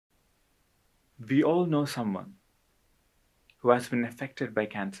We all know someone who has been affected by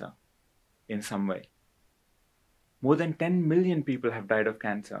cancer in some way. More than 10 million people have died of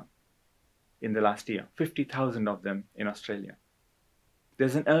cancer in the last year, 50,000 of them in Australia.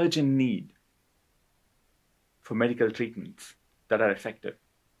 There's an urgent need for medical treatments that are effective.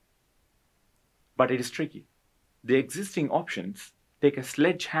 But it is tricky. The existing options take a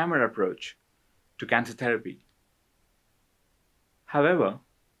sledgehammer approach to cancer therapy. However,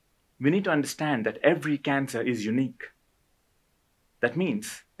 we need to understand that every cancer is unique. That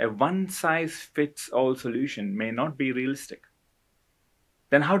means a one-size-fits-all solution may not be realistic.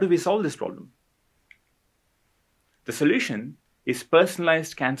 Then how do we solve this problem? The solution is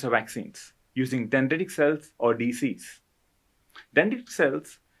personalized cancer vaccines using dendritic cells or DCs. Dendritic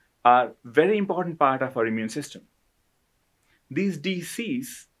cells are a very important part of our immune system. These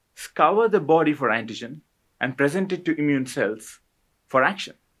DCs scour the body for antigen and present it to immune cells for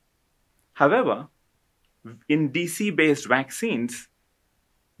action. However, in DC-based vaccines,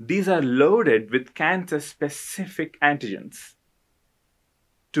 these are loaded with cancer-specific antigens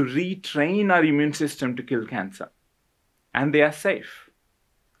to retrain our immune system to kill cancer. And they are safe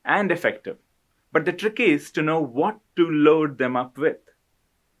and effective. But the trick is to know what to load them up with.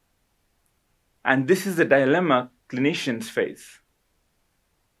 And this is the dilemma clinicians face.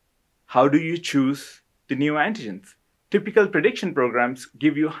 How do you choose the new antigens? Typical prediction programs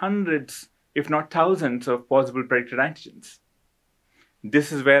give you hundreds, if not thousands, of possible predicted antigens.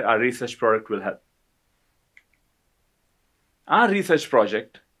 This is where our research product will help. Our research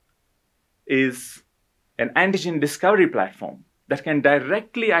project is an antigen discovery platform that can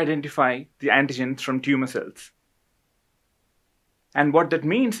directly identify the antigens from tumor cells. And what that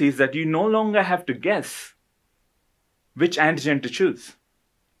means is that you no longer have to guess which antigen to choose.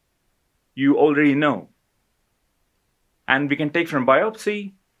 You already know. And we can take from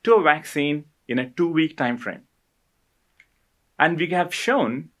biopsy to a vaccine in a 2-week time frame. And we have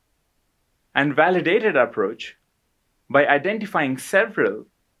shown and validated our approach by identifying several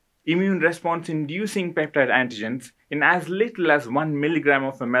immune response inducing peptide antigens in as little as 1 milligram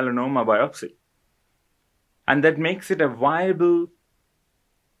of a melanoma biopsy. And that makes it a viable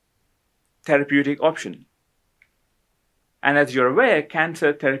therapeutic option. And as you're aware,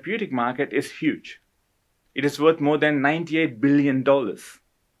 cancer therapeutic market is huge. It is worth more than $98 billion.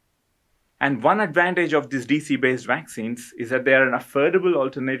 And one advantage of these DC-based vaccines is that they are an affordable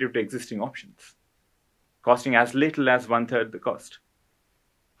alternative to existing options, costing as little as 1/3 the cost.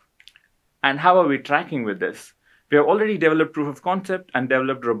 And how are we tracking with this? We have already developed proof of concept and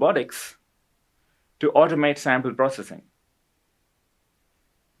developed robotics to automate sample processing.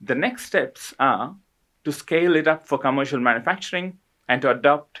 The next steps are to scale it up for commercial manufacturing and to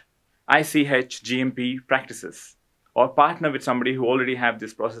adopt ICH GMP practices or partner with somebody who already have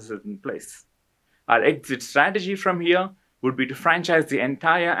these processes in place. Our exit strategy from here would be to franchise the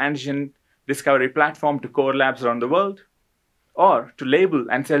entire antigen discovery platform to core labs around the world, or to label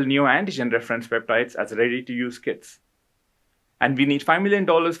and sell neoantigen reference peptides as ready-to-use kits. And we need $5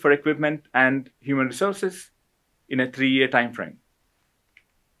 million for equipment and human resources in a 3-year time frame.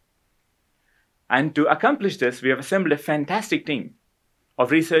 And to accomplish this, we have assembled a fantastic team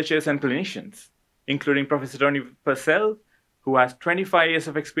of researchers and clinicians, including Professor Tony Purcell, who has 25 years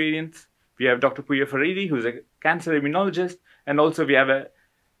of experience. We have Dr. Puya Faridi, who's a cancer immunologist, and also we have a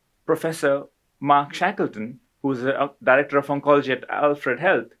Professor Mark Shackleton, who's a Director of Oncology at Alfred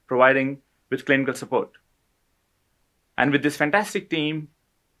Health, providing with clinical support. And with this fantastic team,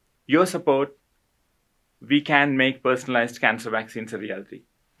 your support, we can make personalized cancer vaccines a reality.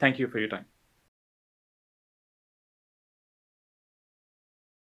 Thank you for your time.